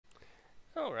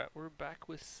Alright, we're back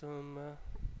with some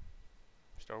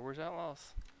Star Wars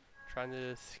Outlaws. Trying to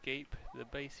escape the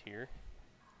base here.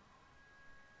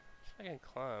 See if I can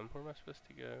climb. Where am I supposed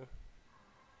to go?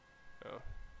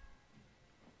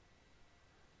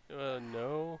 Oh.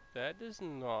 No, that does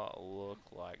not look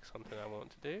like something I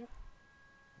want to do.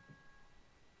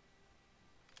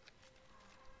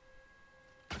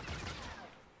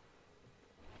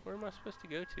 Where am I supposed to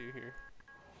go to here?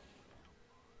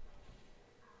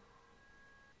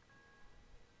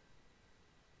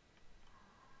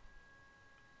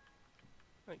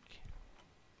 Like,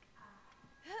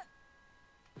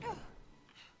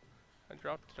 I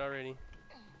dropped it already.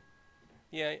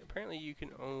 Yeah, apparently you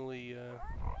can only,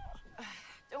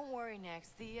 Don't worry, Nix.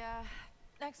 The,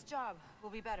 next job will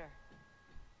be better.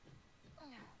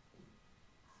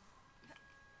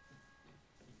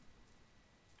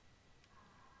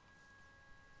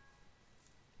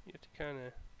 you have to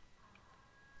kinda,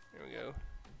 there we go.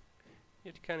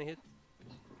 You have to kinda hit.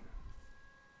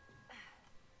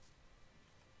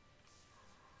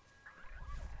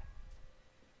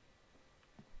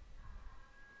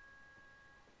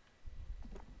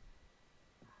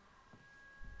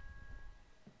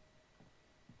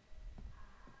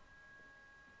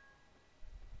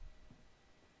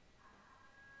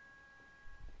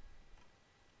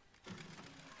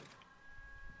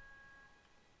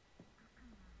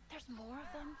 There's more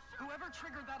of them? Whoever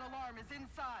triggered that alarm is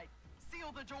inside.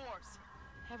 Seal the doors.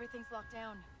 Everything's locked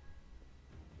down.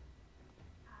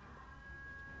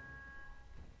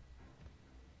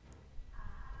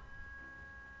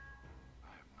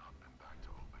 I have not been back to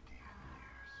Obadi in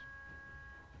years.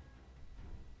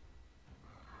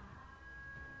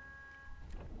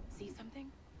 See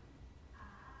something?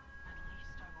 At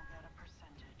least I will get a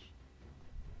percentage.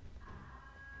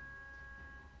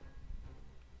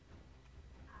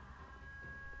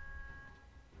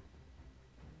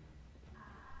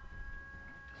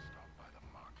 Need to stop by the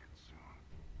market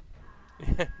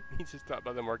soon. Needs to stop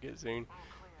by the market soon. All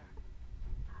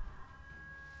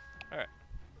clear. Alright.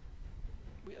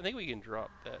 I think we can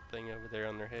drop that thing over there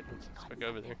on their head once it's back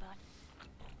over there.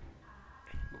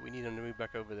 But we need them to move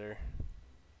back over there.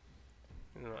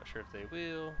 I'm not sure if they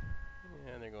will.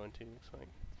 Yeah, they're going to, looks like.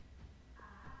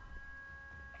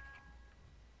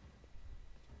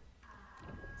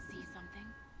 See something?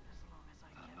 As long as I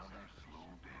get Another slow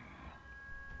day.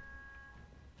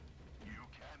 You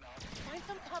cannot. Find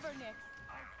some cover, Nix.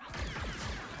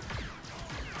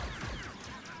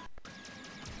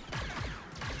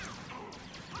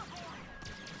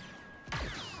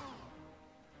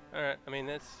 Alright, I mean,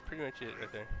 that's pretty much it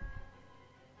right there.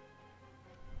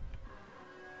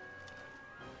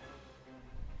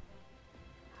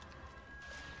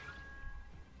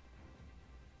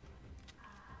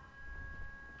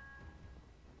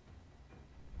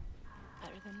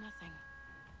 Better than nothing.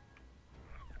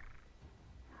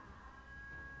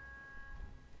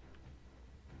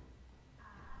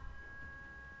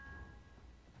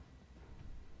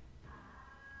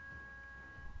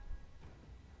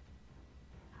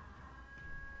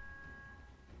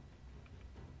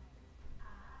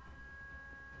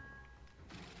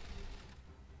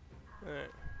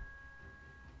 Alright.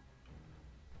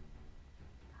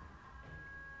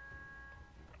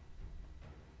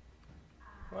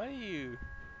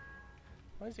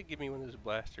 Why does it give me one of those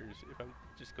blasters if I'm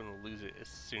just gonna lose it as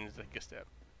soon as I take a step?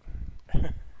 You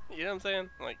know what I'm saying?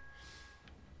 Like,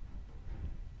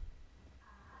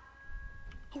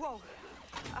 Whoa.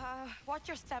 Watch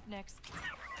your step, Nix.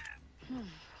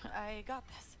 I got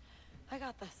this. I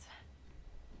got this.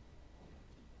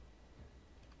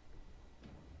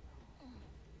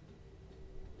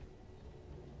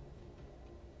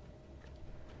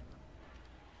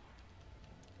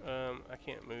 I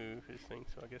can't move his thing,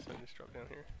 so I guess I just drop down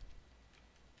here.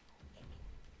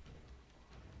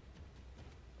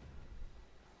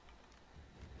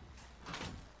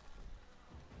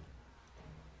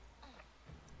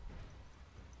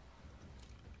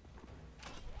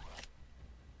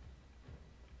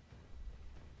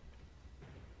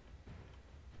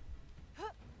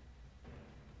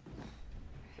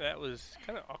 That was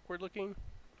kind of awkward looking.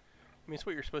 I mean, it's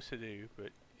what you're supposed to do, but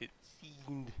it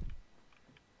seemed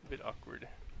a bit awkward.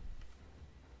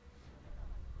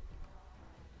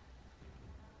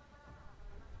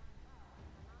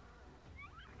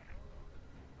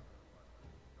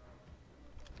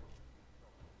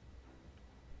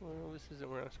 Well, this isn't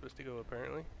where I'm supposed to go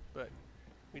apparently, but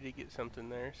we did get something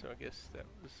there, so I guess that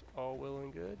was all well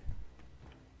and good.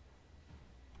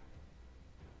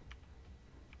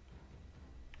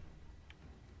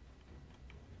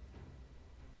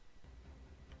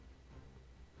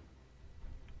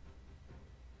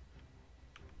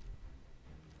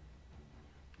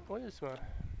 What is my...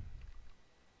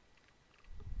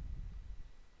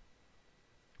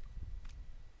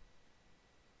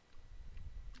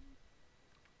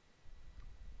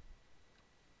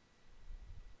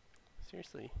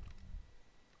 Seriously.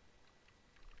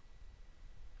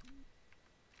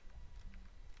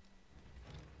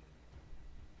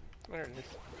 There it is.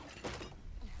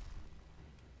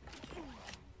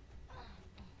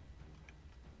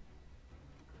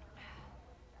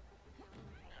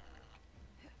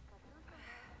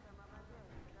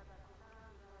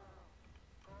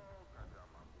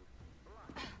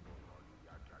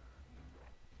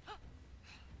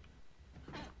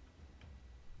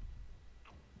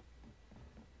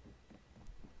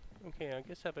 Okay, I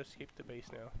guess I've escaped the base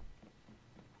now.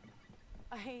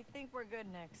 I think we're good,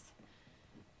 Nix.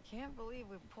 Can't believe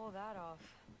we pulled that off.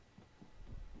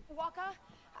 Waka,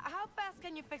 how fast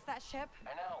can you fix that ship?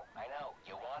 I know.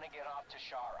 You want to get off to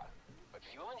Shara. But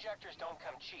fuel injectors don't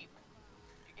come cheap.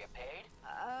 You get paid?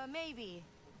 Maybe.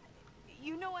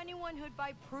 You know anyone who'd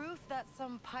buy proof that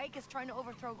some pike is trying to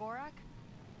overthrow Gorak?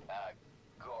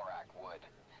 Gorak would.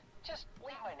 Just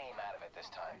leave my name out of it this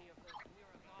time.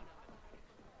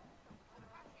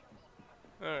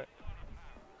 Alright.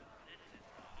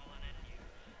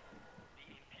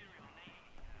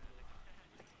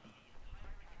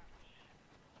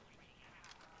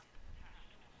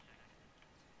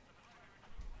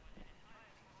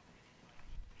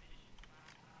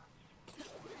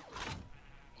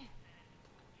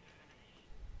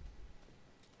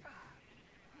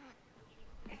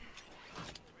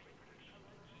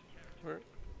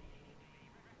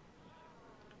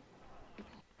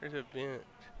 There's a vent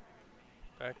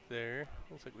back there.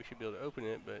 Looks like we should be able to open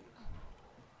it, but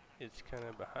it's kind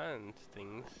of behind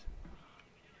things.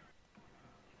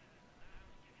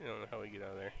 I don't know how we get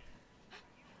out of there.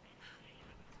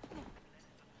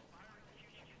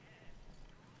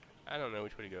 I don't know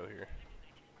which way to go here.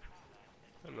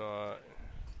 I'm not...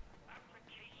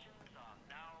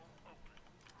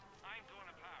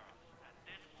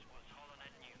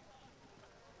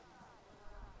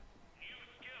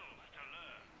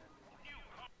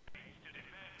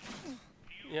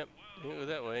 Yep, didn't go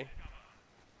that way.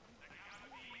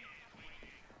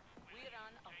 We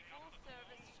run a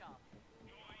full-service shop.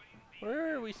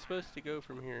 Where are we supposed to go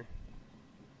from here?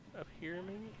 Up here,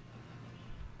 maybe?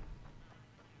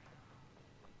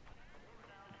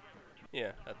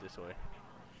 Yeah, up this way.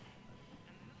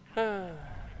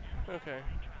 Okay.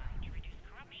 To reduce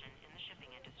corruption in the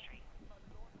shipping industry.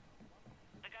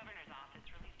 The governor's office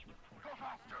released a report. Go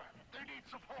faster! They need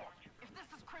support! If this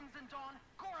is Crimson Dawn,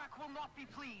 Gorak will not be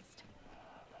pleased.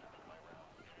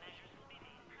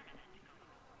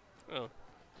 Oh,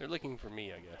 they're looking for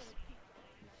me, I guess.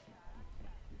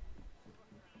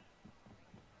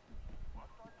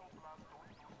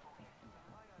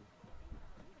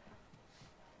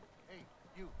 Hey,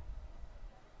 you.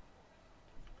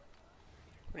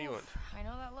 What do you want? I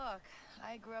know that look.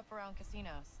 I grew up around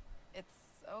casinos. It's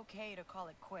okay to call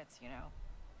it quits, you know.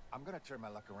 I'm gonna turn my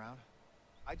luck around.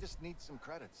 I just need some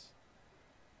credits.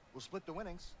 We'll split the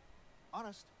winnings.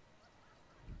 Honest.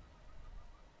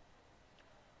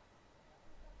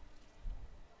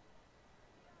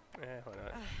 Why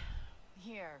not?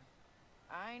 Here.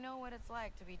 I know what it's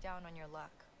like to be down on your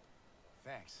luck.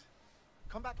 Thanks.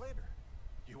 Come back later.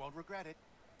 You won't regret it.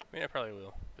 I mean, I probably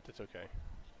will, but that's okay.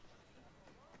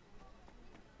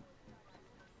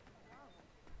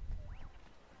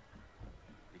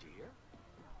 Did you hear?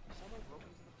 Someone broke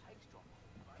into the pike strong.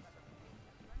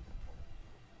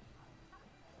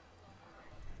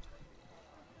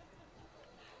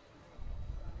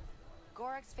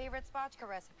 Gorak's favorite spotchka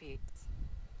recipes.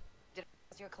 Did it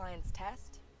pass your client's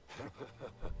test?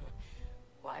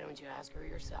 Why don't you ask her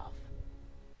yourself?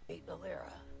 Meet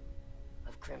Valera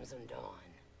of Crimson Dawn.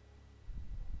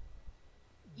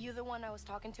 You the one I was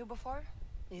talking to before?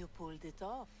 You pulled it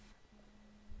off.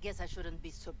 Guess I shouldn't be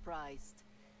surprised.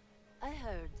 I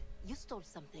heard you stole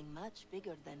something much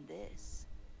bigger than this.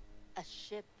 A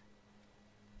ship.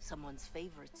 Someone's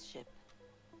favorite ship.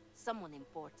 Someone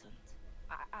important.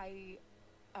 I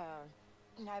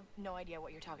have no idea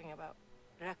what you're talking about.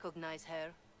 Recognize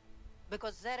her?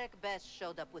 Because Zarek Bess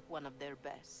showed up with one of their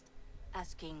best,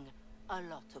 asking a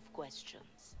lot of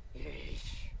questions.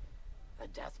 Yeesh. A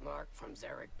death mark from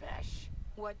Zarek Besh.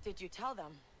 What did you tell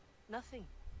them? Nothing.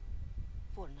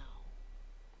 For now.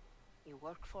 You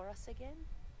work for us again?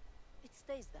 It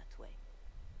stays that way.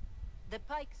 The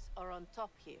Pikes are on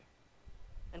top here,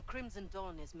 and Crimson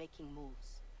Dawn is making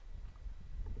moves.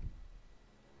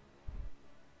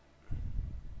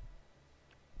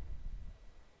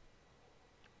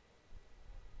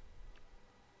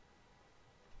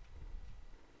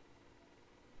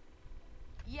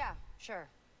 Yeah, sure.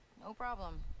 No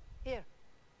problem. Here,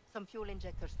 some fuel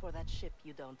injectors for that ship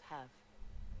you don't have.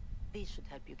 These should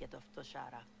help you get off to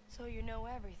Shara. So you know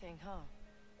everything, huh?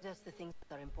 Just the things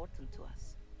that are important to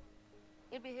us.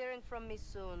 You'll be hearing from me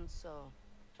soon, so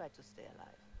try to stay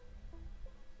alive.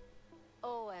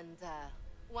 Oh, and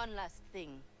one last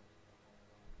thing.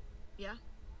 Yeah?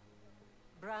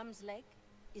 Bram's leg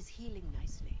is healing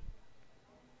nicely.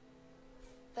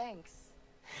 Thanks.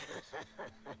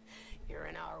 You're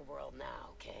in our world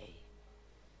now, Kay.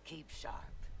 Keep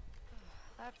sharp.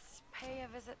 Let's pay a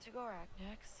visit to Gorak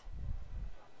next.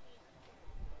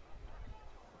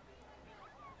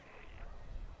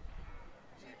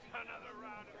 Another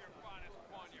round of your finest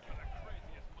Quanya for the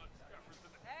craziest mud scuffers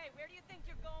in the... Hey, where do you think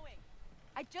you're going?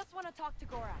 I just want to talk to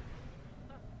Gorak.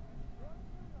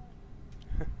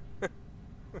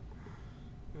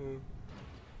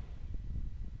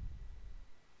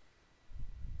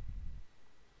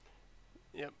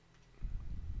 Yep.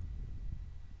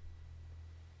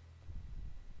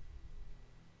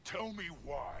 Tell me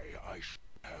why I should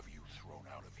have you thrown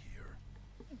out of here.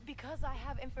 Because I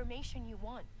have information you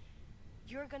want.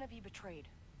 You're gonna be betrayed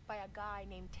by a guy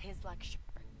named Tizlek.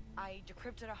 I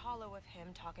decrypted a holo of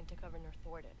him talking to Governor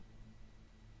Thornton.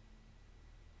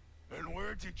 And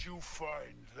where did you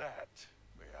find that,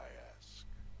 may I ask?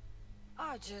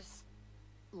 Just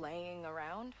laying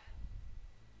around.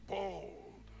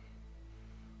 Bold.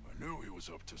 I knew he was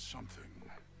up to something,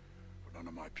 but none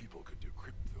of my people could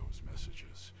decrypt those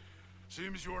messages.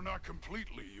 Seems you're not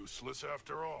completely useless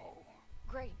after all.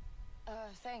 Great.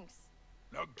 Thanks.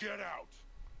 Now get out.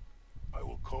 I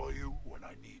will call you when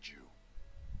I need you.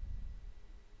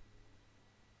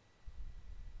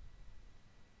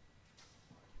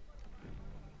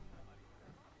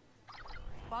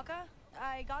 Waka,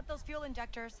 I got those fuel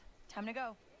injectors. Time to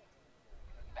go.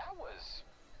 That was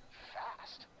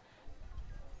fast.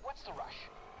 What's the rush?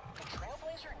 The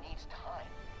Trailblazer needs time.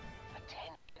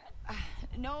 Attention.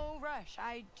 No rush.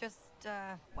 I just,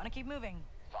 want to keep moving.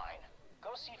 Fine. Go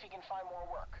see if you can find more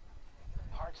work.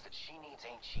 Parts that she needs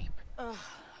ain't cheap.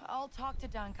 I'll talk to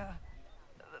Danka.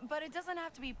 But it doesn't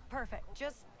have to be perfect.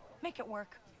 Just make it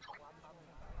work.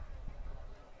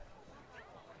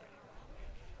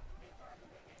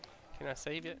 Can I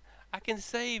save it? I can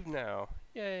save now.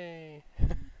 Yay.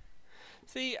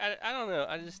 See, I don't know.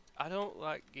 I don't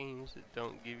like games that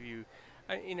don't give you,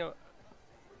 I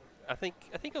think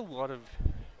a lot of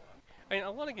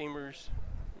gamers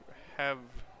have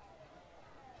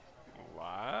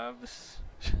lives.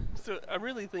 So I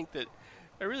really think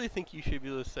you should be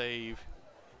able to save.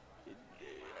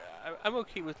 I'm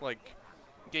okay with like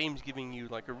games giving you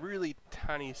like a really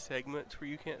tiny segments where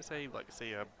you can't save, like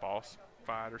say a boss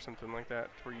fight or something like that,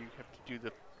 where you have to do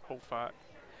the whole fight.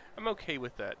 I'm okay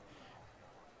with that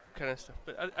kind of stuff,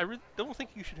 but I really don't think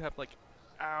you should have like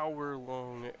hours of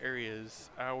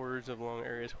long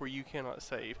areas where you cannot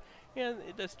save. Yeah,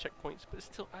 it does checkpoints, but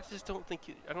still, I just don't think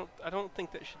I don't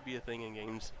think that should be a thing in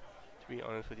games, to be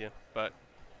honest with you. But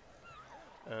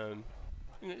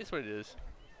it's what it is.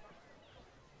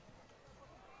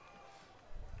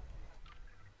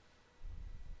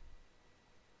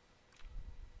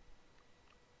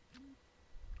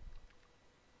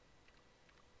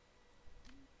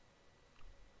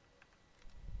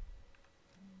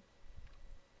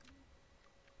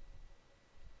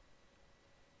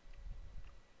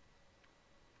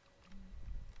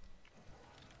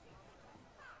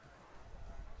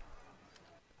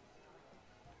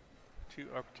 Two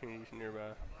opportunities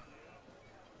nearby.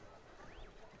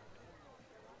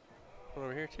 One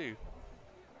over here too.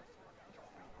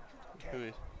 Who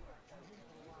is?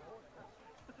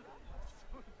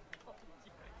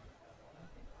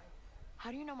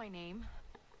 How do you know my name?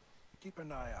 Keep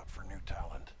an eye out for new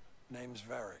talent. Name's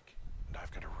Varric, and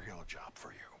I've got a real job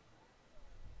for you.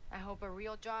 I hope a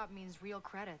real job means real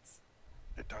credits.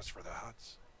 It does for the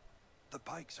Hutts. The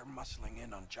Pikes are muscling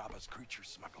in on Jabba's creature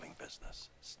smuggling business,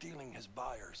 stealing his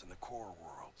buyers in the core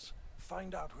worlds.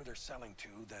 Find out who they're selling to,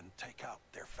 then take out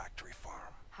their factory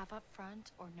farm. Half up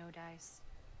front or no dice?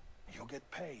 You'll get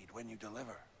paid when you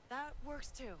deliver. That works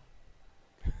too.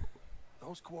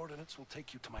 Those coordinates will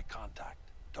take you to my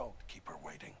contact. Don't keep her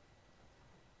waiting.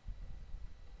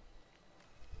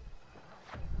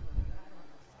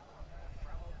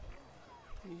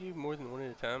 Can you do more than one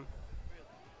at a time?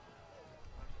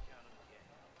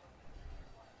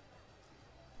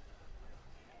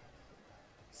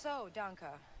 So,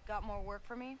 Danka, got more work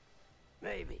for me?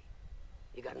 Maybe.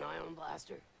 You got an ion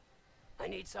blaster? I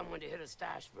need someone to hit a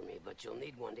stash for me, but you'll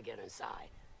need one to get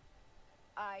inside.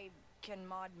 I can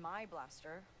mod my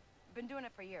blaster. Been doing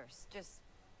it for years. Just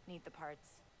need the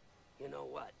parts. You know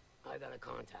what? I got a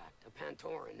contact, a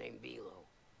Pantoran named Bilo.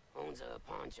 Owns a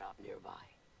pawn shop nearby.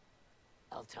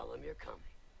 I'll tell him you're coming.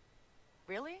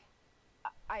 Really?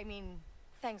 I mean,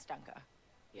 thanks, Dunka.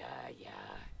 Yeah.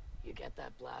 You get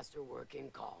that blaster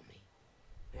working, call me.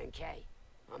 And Kay,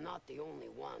 I'm not the only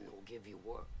one who'll give you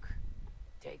work.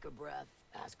 Take a breath,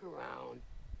 ask around.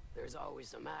 There's always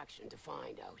some action to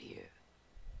find out here.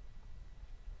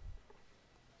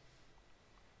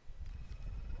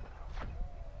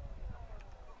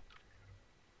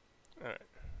 Alright.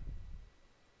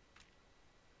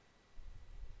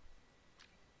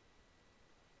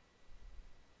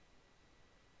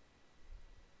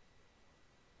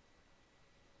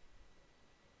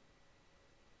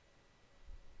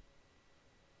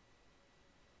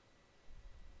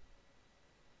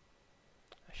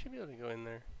 I should be able to go in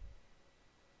there.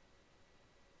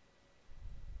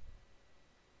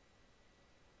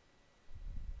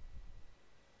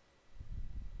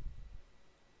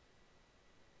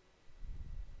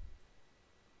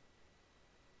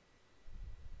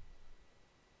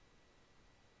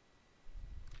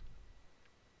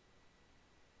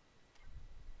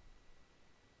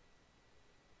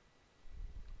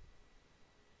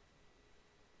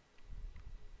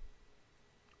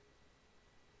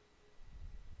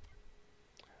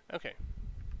 Okay.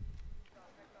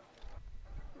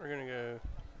 We're gonna go.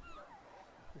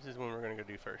 This is one we're gonna go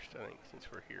do first, I think, since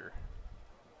we're here.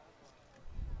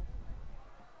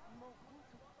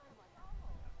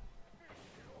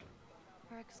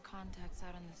 Rick's contact's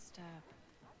out on the step.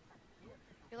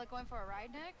 Feel like going for a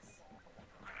ride next?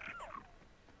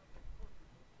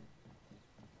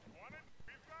 Want it?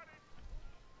 We've got it.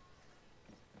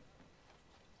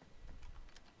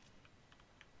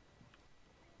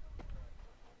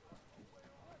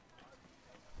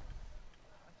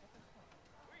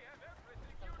 We have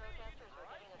everything you need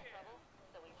right here.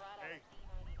 Hey,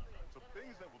 some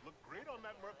things that would look great on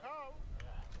that Mercado.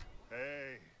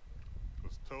 Hey,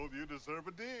 was told you deserve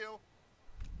a deal.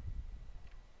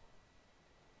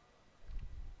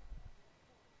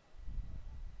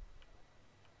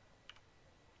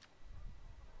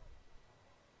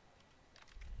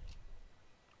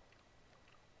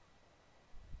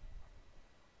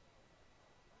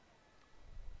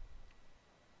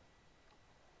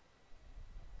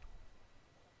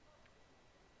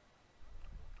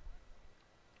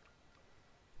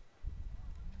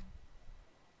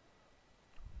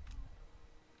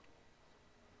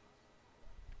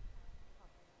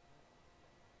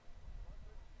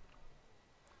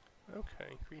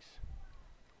 Okay, increase.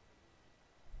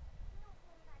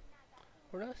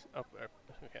 Where does? Oh,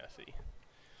 okay, I see.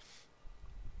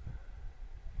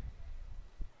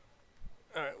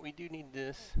 Alright, we do need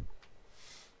this.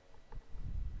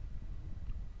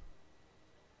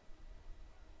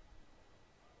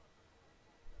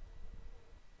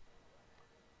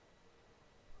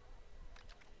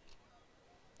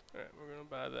 Alright, we're gonna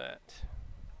buy that.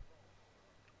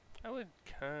 I would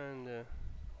kinda.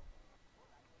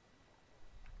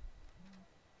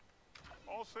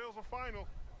 All sales are final.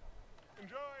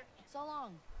 Enjoy. So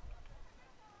long.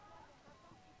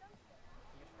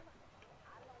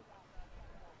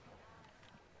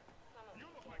 You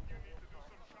look like you need to do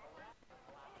some shopping.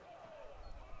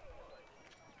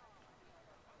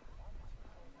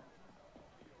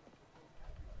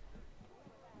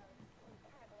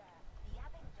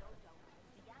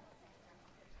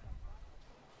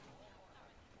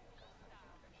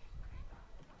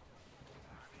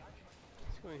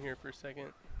 Let's go in here for a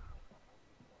second.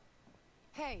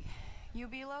 Hey, you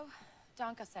Bilo?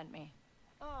 Donka sent me.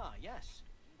 Ah, yes.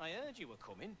 I heard you were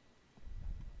coming.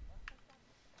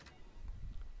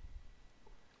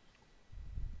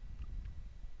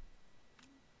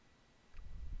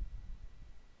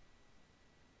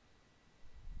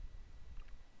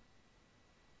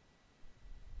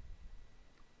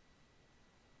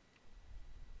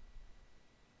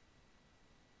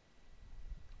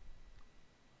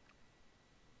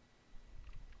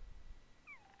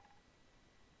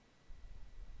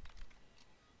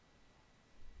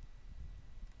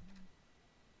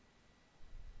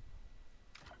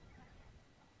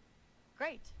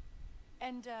 Great.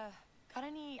 And, got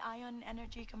any ion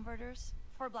energy converters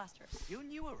for blasters? You're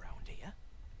new around here.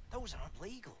 Those aren't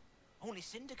legal. Only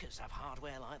syndicates have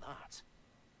hardware like that.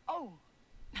 Oh!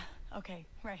 Okay,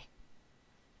 right.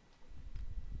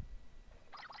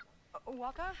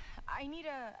 Waka, I need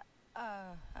a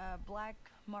black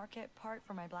market part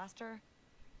for my blaster.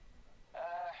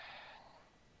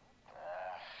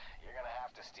 You're gonna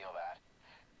have to steal that.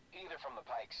 Either from the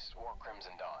Pikes or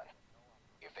Crimson Dawn.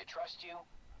 If they trust you,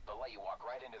 they'll let you walk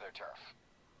right into their turf.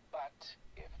 But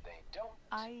if they don't...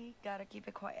 I gotta keep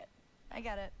it quiet. I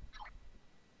get it.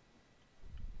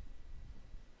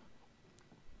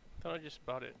 Thought I just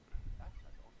bought it.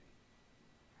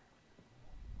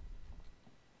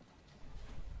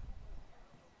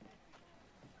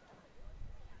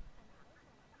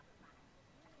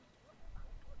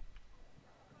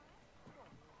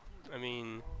 I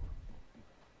mean,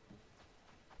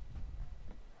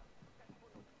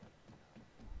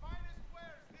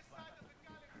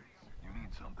 You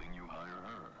need something, you hire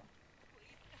her.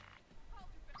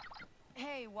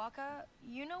 Hey, Waka,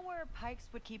 you know where Pikes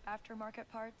would keep aftermarket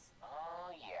parts? Oh,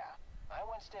 yeah. I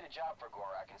once did a job for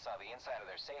Gorak and saw the inside of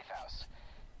their safe house.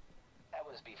 That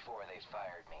was before they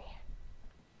fired me.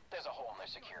 There's a hole in their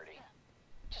security.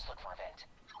 Just look for a vent.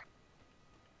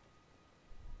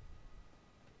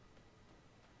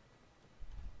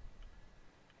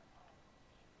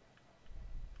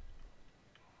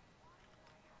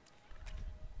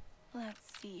 Let's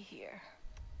see here.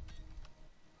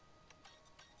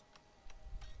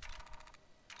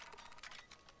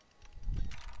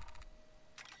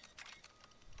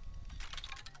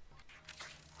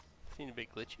 seemed a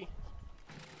bit glitchy.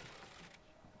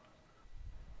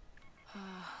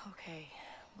 Okay.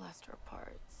 Blaster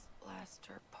parts.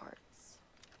 Blaster parts.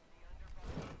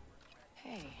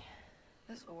 Hey,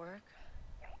 this will work.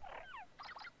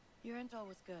 Your intel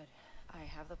was good. I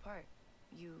have the part.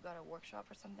 You got a workshop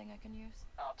or something I can use?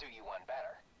 I'll do you one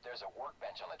better. There's a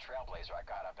workbench on the Trailblazer I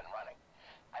got up and running.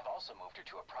 I've also moved her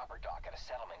to a proper dock at a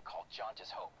settlement called Jauntus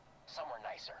Hope. Somewhere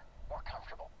nicer, more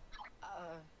comfortable.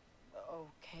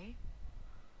 Okay.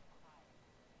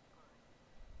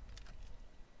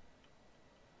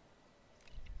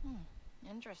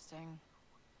 Interesting.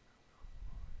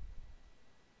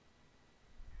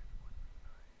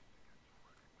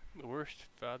 The worst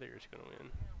father is gonna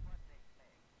win.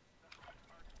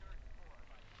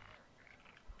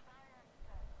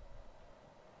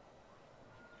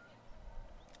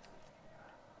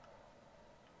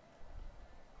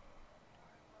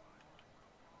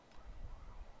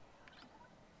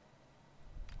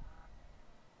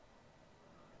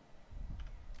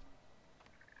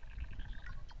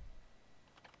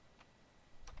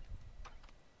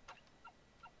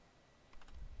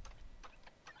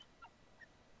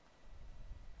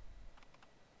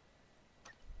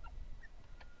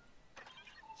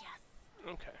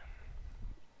 Okay.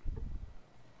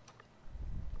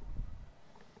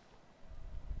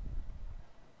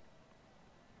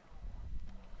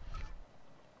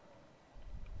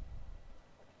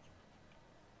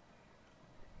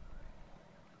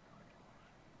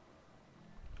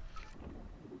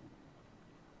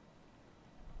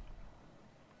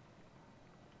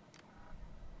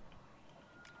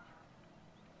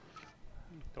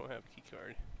 Don't have a key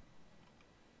card.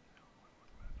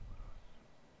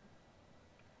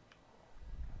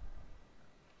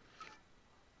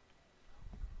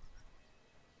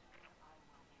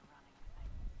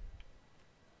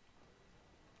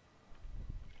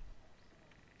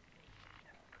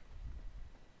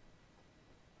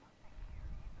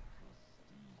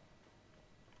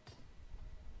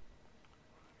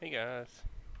 Hey guys.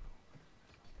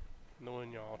 The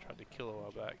one y'all tried to kill a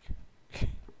while back.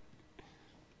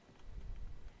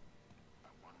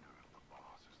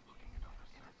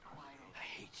 I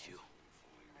hate you.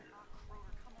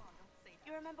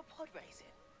 You remember pod racing?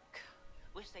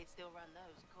 Wish they'd still run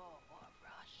those. God, what a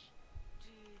rush.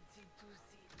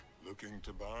 Looking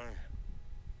to buy?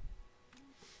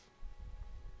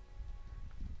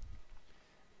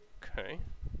 Okay.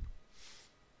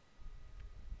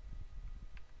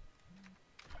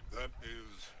 That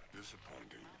is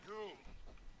disappointing. You,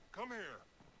 come here.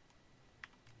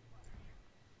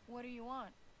 What do you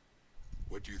want?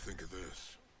 What do you think of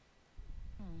this?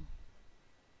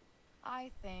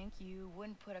 I think you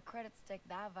wouldn't put a credit stick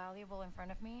that valuable in front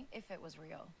of me if it was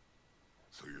real.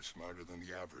 So you're smarter than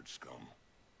the average scum.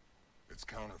 It's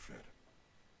counterfeit.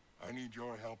 I need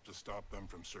your help to stop them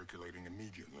from circulating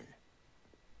immediately.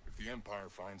 If the Empire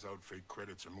finds out fake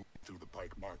credits are moving through the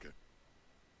Pike market.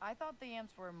 I thought the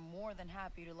Amps were more than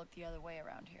happy to look the other way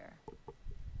around here.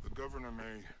 The governor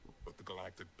may, but the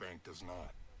Galactic Bank does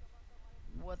not.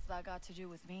 What's that got to do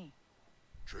with me?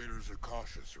 Traders are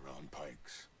cautious around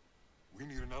Pikes. We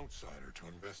need an outsider to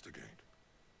investigate.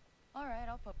 All right,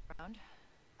 I'll poke around.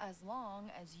 As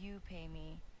long as you pay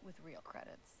me with real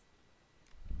credits.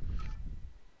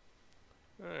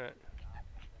 Alright.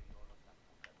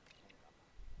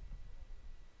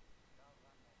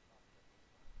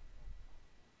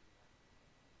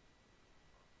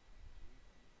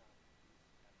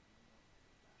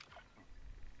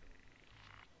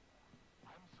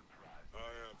 I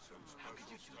have some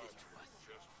special stuff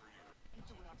just for you.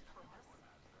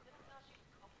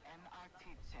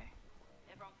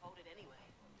 Everyone voted anyway.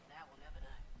 That we'll never know.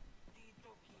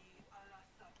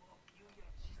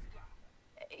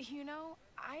 You know,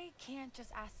 I can't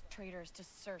just ask traders to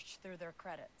search through their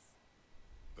credits.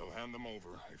 They'll hand them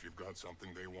over if you've got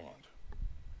something they want.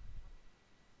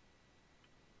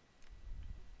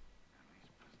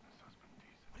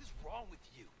 What is wrong with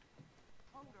you?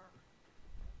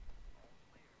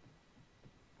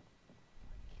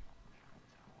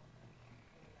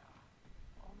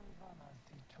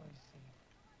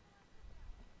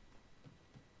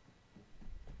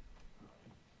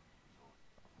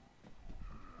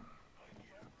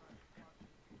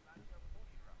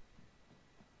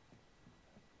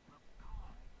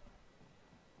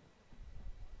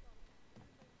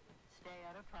 Stay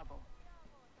out of trouble.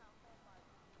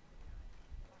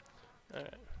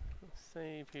 Alright, let's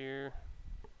save here.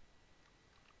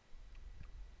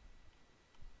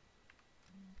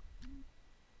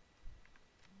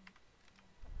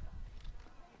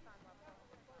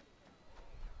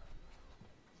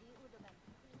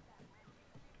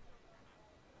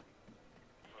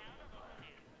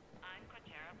 I'm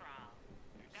Quatera Brawl.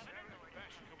 Governor's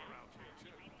orders have announced plans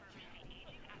to refurbish the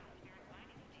aging atmospheric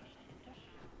mining station into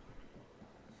shop.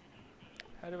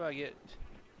 How do I get...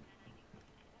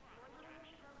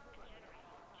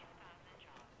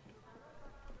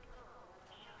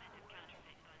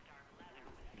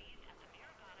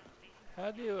 How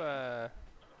do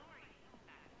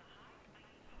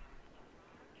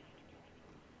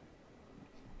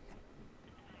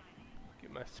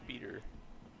get my speeder?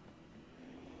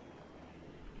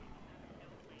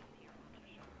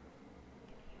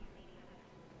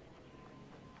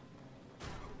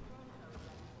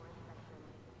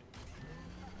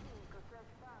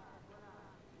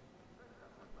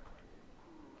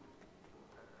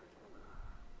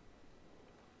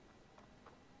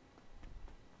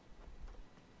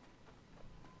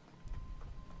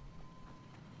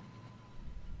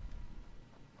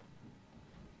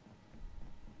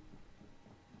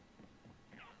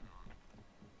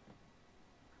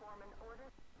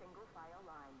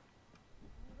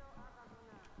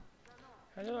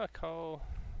 How do I call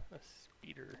a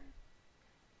speeder?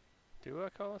 Do I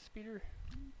call a speeder?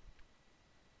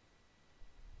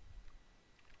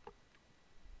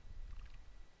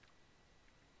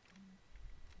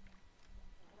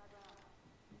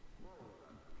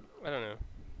 I don't know.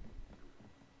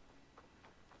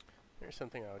 There's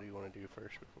something I do want to do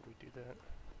first before we do that.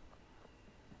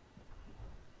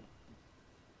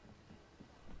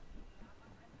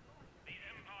 The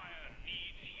Empire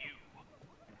needs you.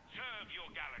 Serve your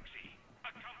galaxy.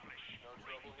 Accomplish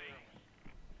great things.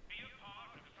 Be a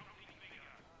part of something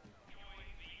bigger. Join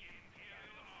the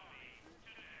Imperial Army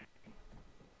today.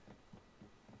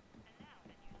 And now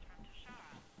the news from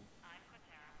Toshara. I'm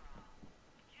Quatera Brawl.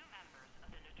 Two members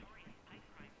of the notorious pipe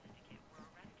crime syndicate were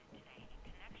arrested today in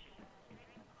connection with the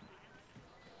trading of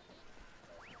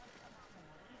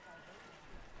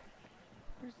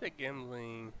Where's that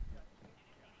gambling?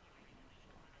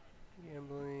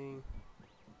 Gambling.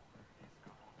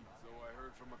 So I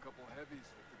heard from a couple heavies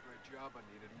that the great Jabba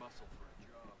needed muscle for a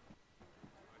job.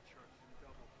 I charged him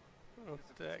double. What's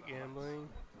that gambling?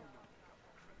 You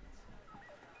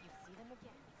see them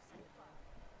again.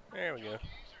 There we go.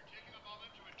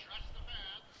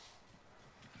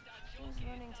 Who's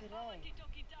running today?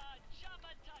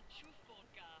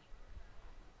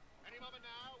 Any moment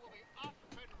now, we'll be off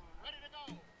and ready to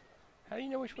go. How do you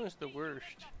know which one's the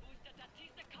worst?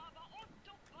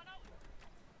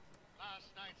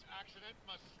 Last night's accident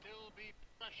must still be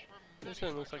fresh for many. This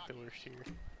one looks like the worst here.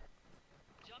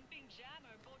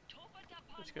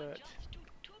 It's got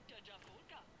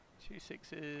 2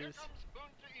 sixes. Here comes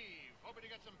Boonta Eve, hoping to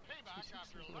get some payback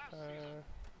after last season.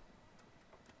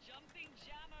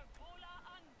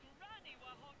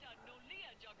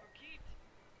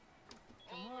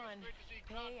 Come on,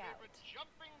 pay out.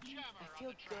 I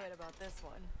feel good about this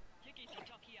one.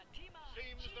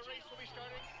 Seems the race will be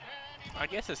starting any I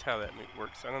guess that's how that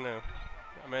works. I don't know.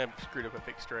 I may have screwed up a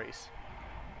fixed race.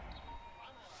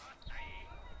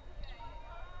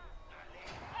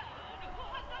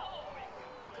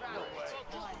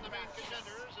 focus on the main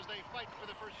contenders as they fight for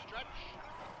the first stretch.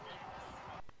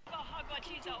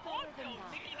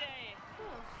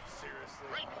 Seriously?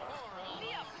 Great moral.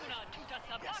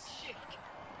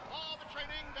 All the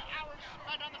training, the hours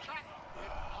spent on the track,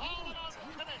 all in on to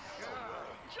this.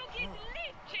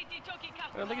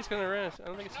 I don't think it's gonna rest. I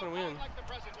don't think it's gonna win. Like the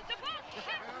president. And there we are.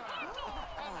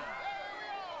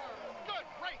 Good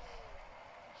race.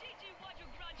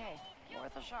 Hey,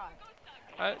 worth a shot.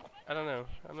 I don't know.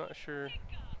 I'm not sure.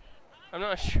 I'm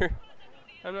not sure.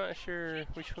 I'm not sure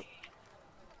which one.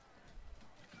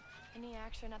 Any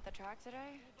action at the track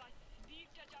today?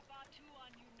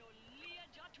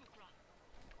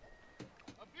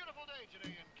 A beautiful day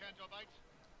today in Cantovite.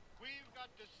 We've got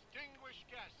distinguished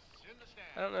guests in the stand.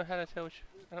 I don't know how to tell which.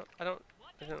 I don't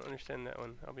understand that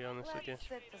one. I'll be honest with you. Let's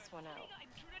sit this one out.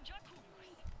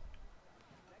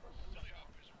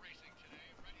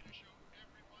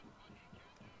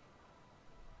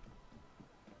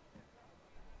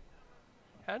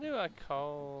 How do I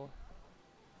call?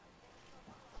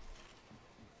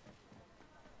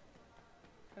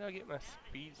 How do I get my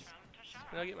speeds?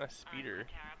 How do I get my speeder?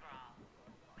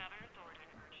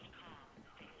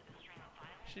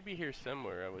 Should be here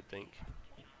somewhere, I would think.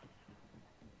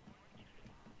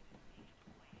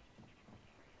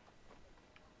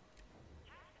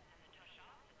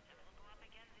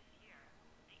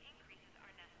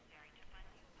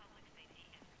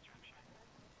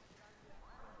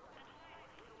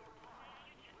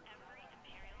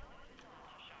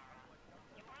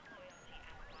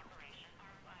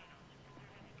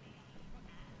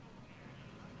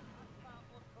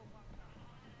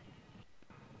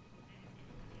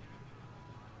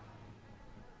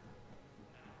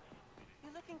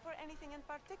 Looking for anything in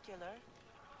particular?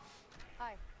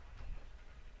 Hi.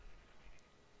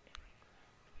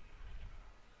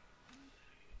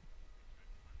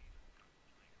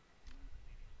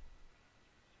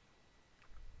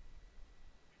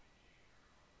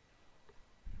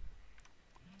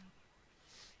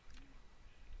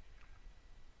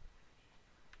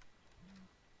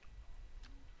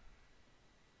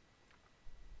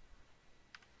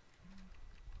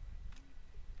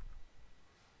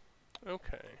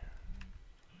 Okay.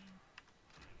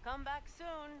 Come back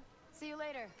soon. See you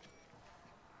later.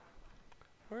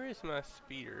 Where is my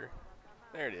speeder?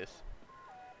 There it is.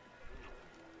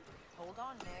 Hold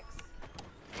on, Nix.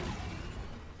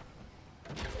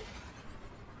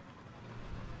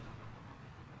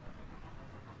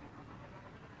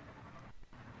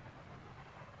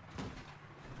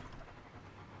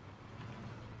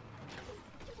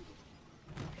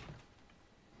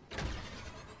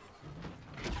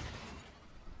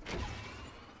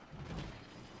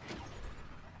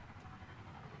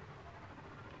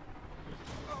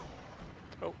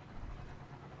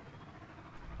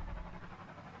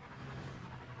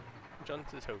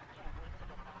 Johnson's hope.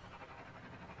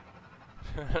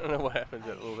 I don't know what happened to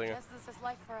that little thing. Guess this is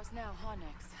life for us now, huh,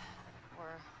 Nix?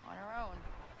 We're on our own.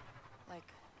 Like,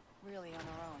 really on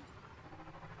our own.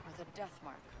 With a death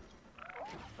mark.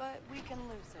 But we can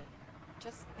lose it.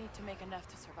 Just need to make enough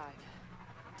to survive.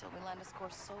 Until we land a score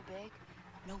so big,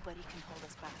 nobody can hold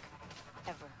us back.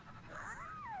 Ever.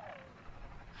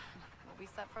 We'll be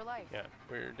set for life. Yeah,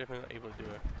 we're definitely not able to do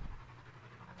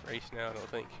a race now, I don't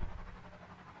think.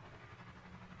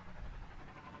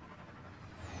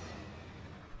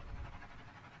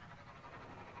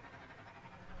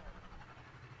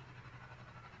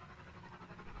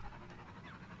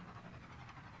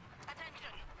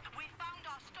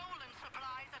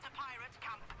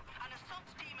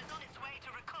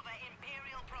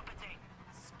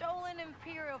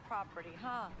 Imperial property,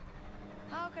 huh?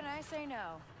 How can I say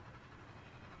no?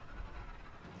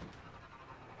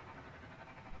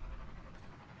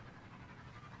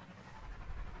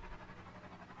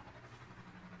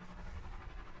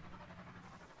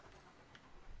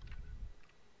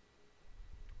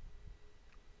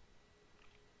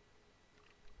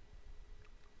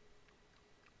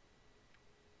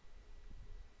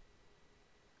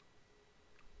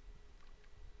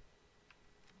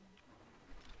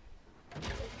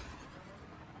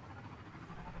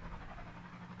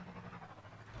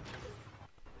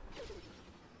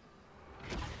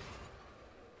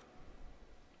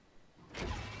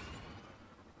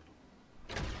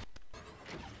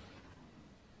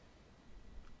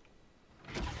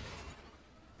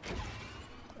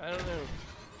 I don't know.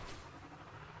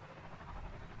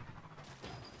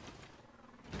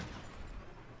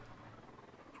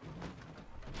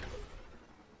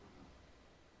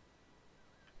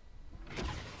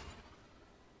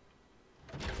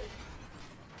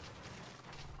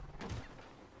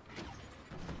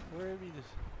 Where would be this?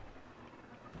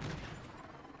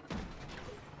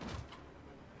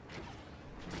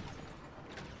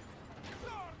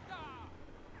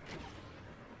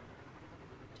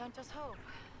 Janta's hope.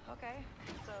 Okay,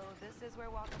 so this is where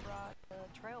Walker brought the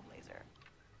Trailblazer.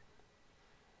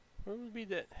 Where would be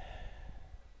that?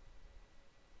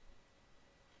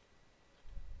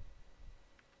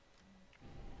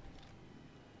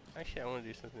 Actually, I want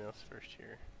to do something else first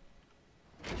here.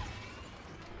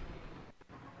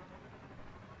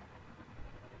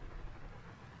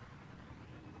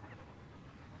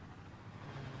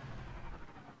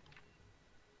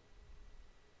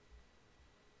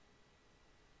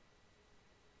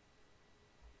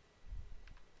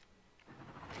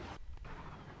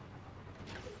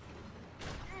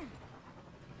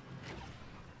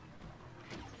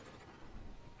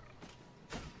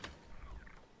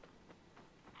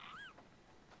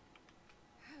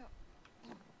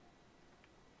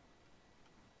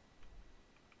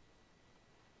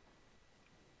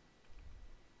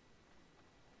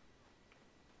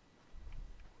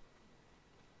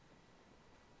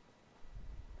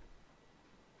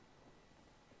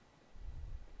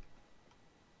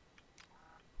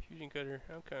 Pigeon cutter.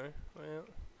 Okay. Well,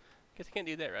 guess I can't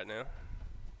do that right now.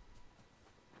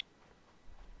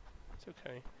 It's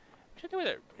okay. Wish I knew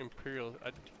that Imperial. I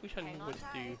wish I knew what to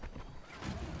do.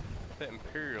 That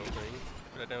Imperial thing,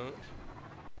 but I don't.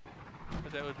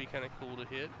 But that would be kind of cool to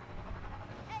hit.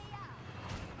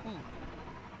 Ooh.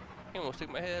 I almost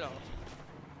took my head off.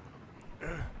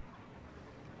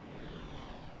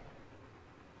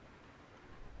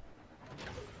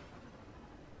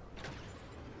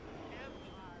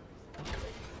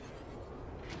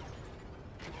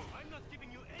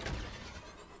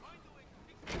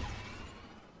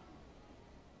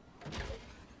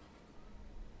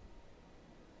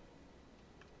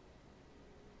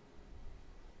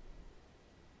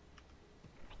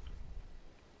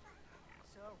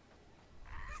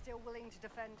 Still willing to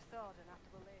defend Thornton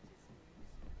after the latest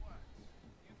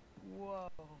news? Whoa.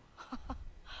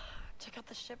 Check out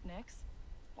the ship, Nix.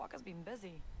 Waka's been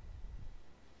busy.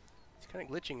 It's kind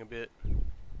of glitching a bit,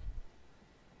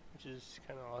 which is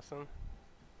kind of awesome.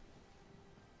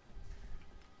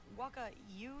 Waka,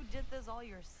 you did this all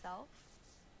yourself?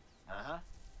 Uh-huh.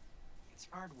 It's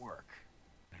hard work.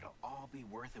 But it'll all be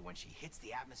worth it when she hits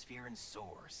the atmosphere and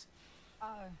soars.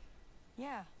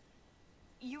 Yeah.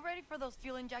 You ready for those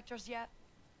fuel injectors yet?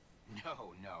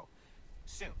 No, no.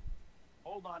 Soon.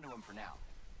 Hold on to them for now.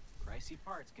 Pricey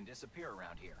parts can disappear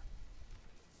around here.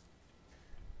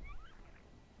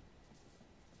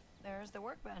 There's the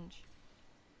workbench.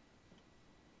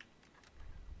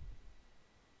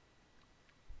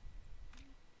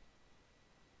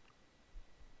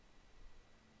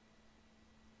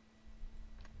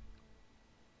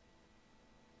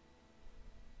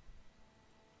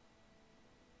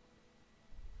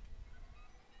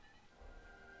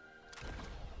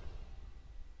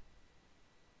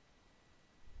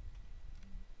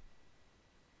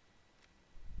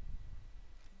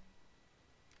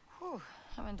 Whew,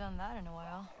 haven't done that in a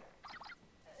while.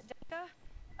 Deca,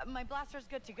 my blaster's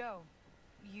good to go.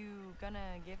 You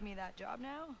gonna give me that job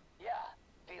now? Yeah,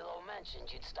 Philo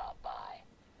mentioned you'd stop by.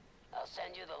 I'll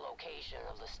send you the location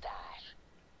of the stash.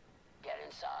 Get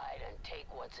inside and take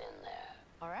what's in there.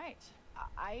 All right,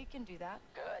 I can do that.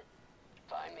 Good.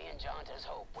 Find me in Jonta's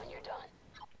Hope when you're done.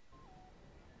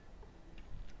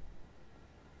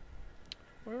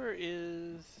 Where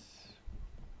is...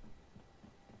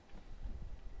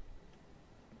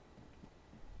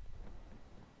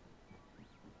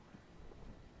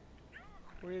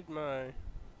 Where did my...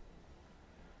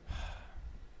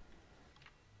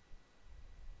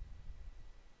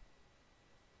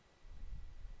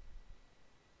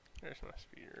 There's my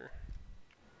speeder.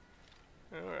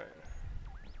 Alright.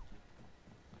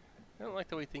 I don't like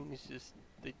the way things just...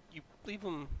 you leave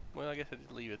them... Well, I guess I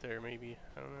just leave it there, maybe.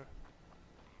 I don't know.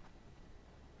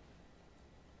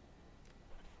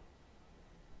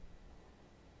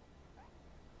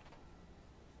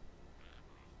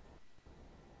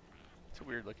 It's a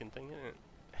weird looking thing, isn't it?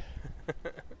 I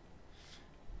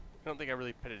don't think I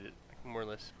really petted it. I can more or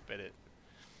less pet it.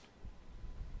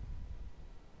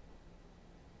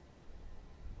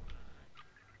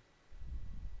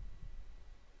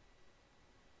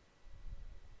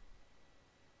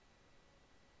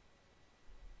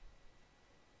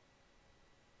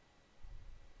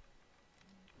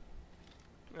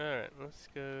 Alright, let's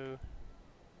go.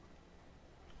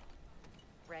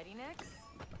 Ready, Nix?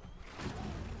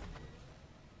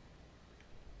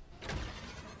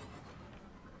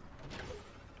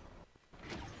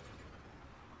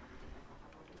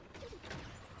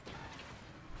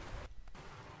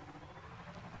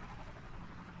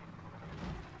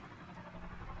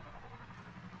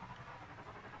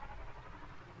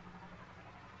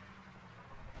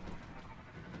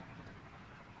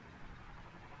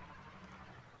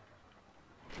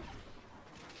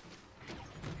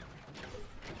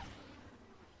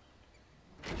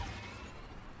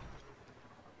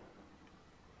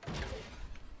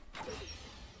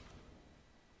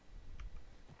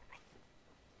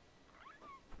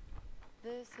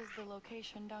 This is the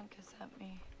location Dunk has sent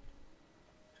me.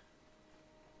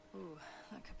 Ooh,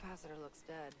 that capacitor looks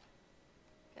dead.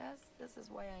 Guess this is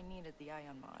why I needed the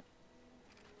ion mod.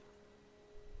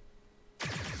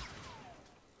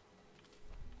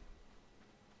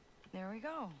 There we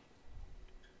go.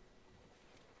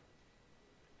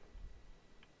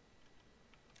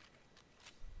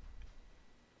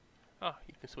 Oh,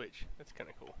 you can switch. That's kind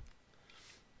of cool.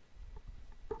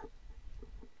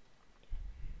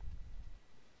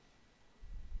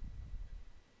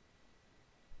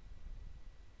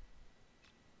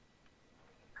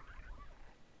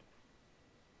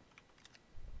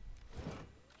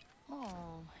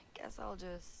 Oh, I guess I'll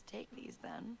just take these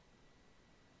then.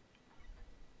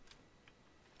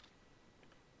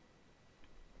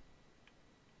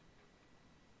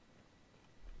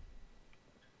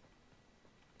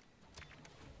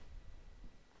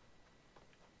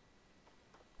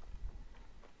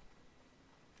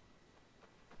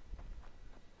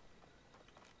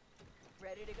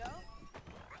 Ready to go?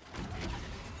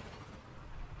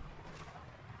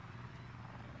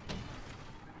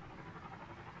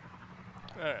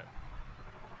 Alright.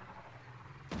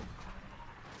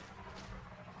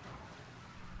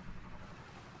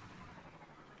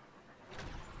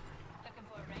 Looking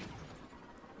for a race?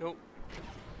 Nope.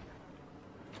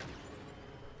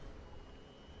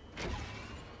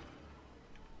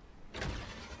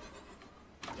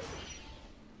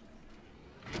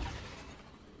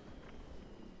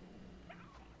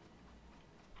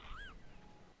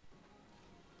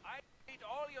 I need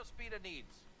all your speeder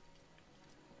needs.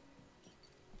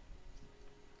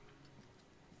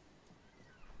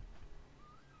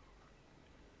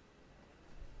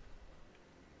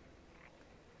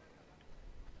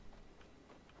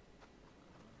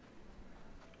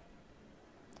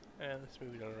 Let's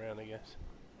move it on around, I guess.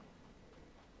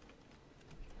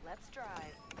 Let's drive.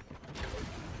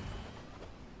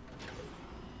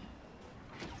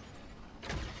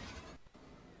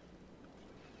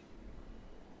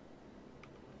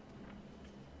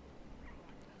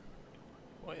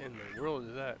 What in the world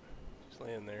is that? Just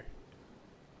laying there.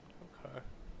 Okay.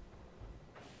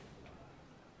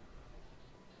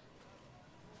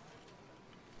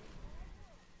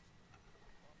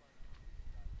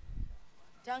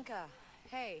 Dunka,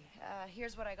 hey,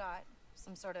 here's what I got.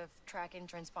 Some sort of tracking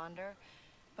transponder.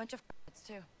 Bunch of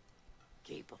too.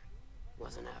 Keep them.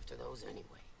 Wasn't after those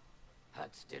anyway.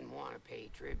 Huts didn't want to pay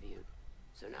tribute,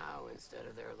 so now instead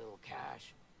of their little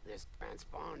cash, this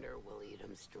transponder will lead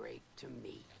them straight to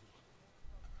me.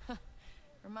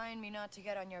 Remind me not to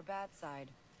get on your bad side.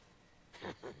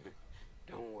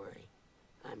 Don't worry.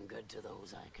 I'm good to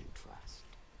those I can trust.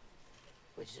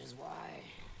 Which is why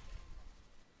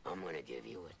I'm gonna give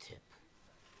you a tip.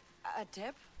 A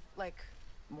tip? Like,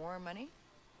 more money?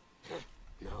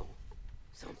 No,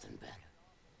 something better.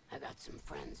 I got some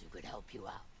friends who could help you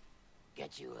out.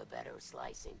 Get you a better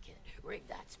slicing kit. Rig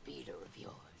that speeder of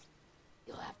yours.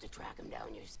 You'll have to track him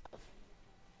down yourself.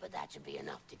 But that should be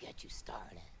enough to get you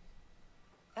started.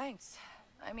 Thanks.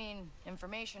 I mean,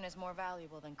 information is more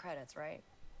valuable than credits, right?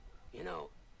 You know,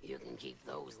 you can keep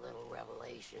those little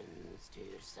revelations to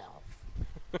yourself.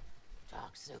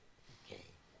 Talk soon, Kay.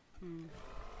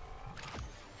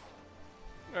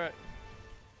 Alright.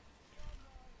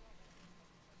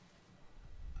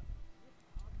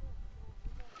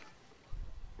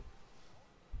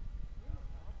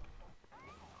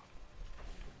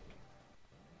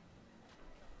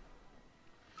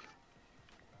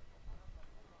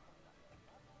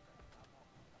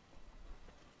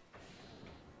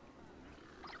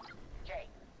 Kay,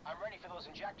 I'm ready for those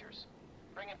injectors.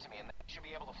 Bring them to me and they should be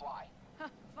able to fly.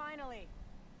 Finally.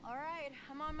 All right,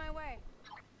 I'm on my way.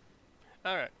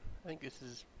 Alright. I think this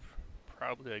is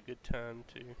probably a good time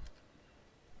to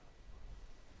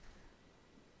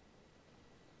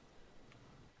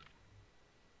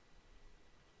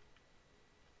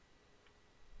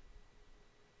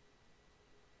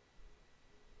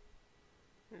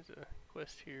there's a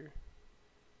quest here.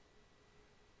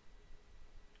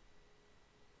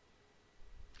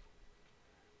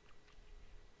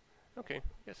 Okay,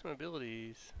 we got some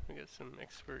abilities. We got some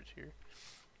experts here.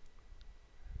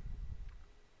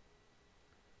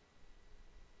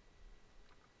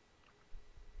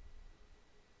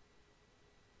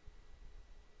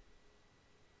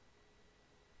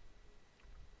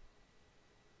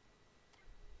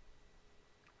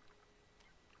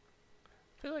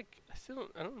 I feel like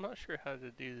I'm not sure how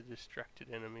to do the distracted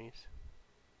enemies.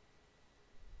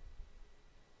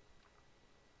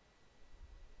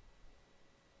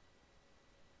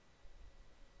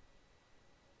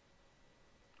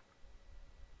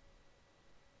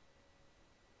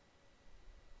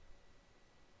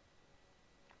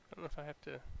 I don't know if I have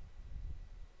to.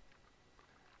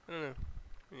 I don't know.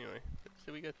 Anyway,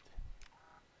 so we got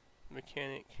the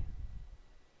mechanic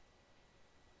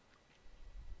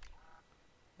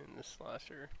and the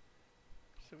slasher.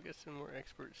 So we got some more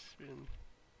experts spin.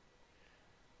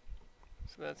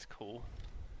 So that's cool.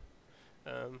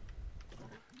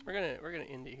 We're gonna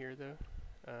end it here though.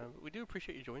 But we do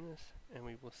appreciate you joining us, and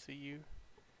we will see you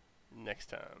next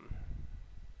time.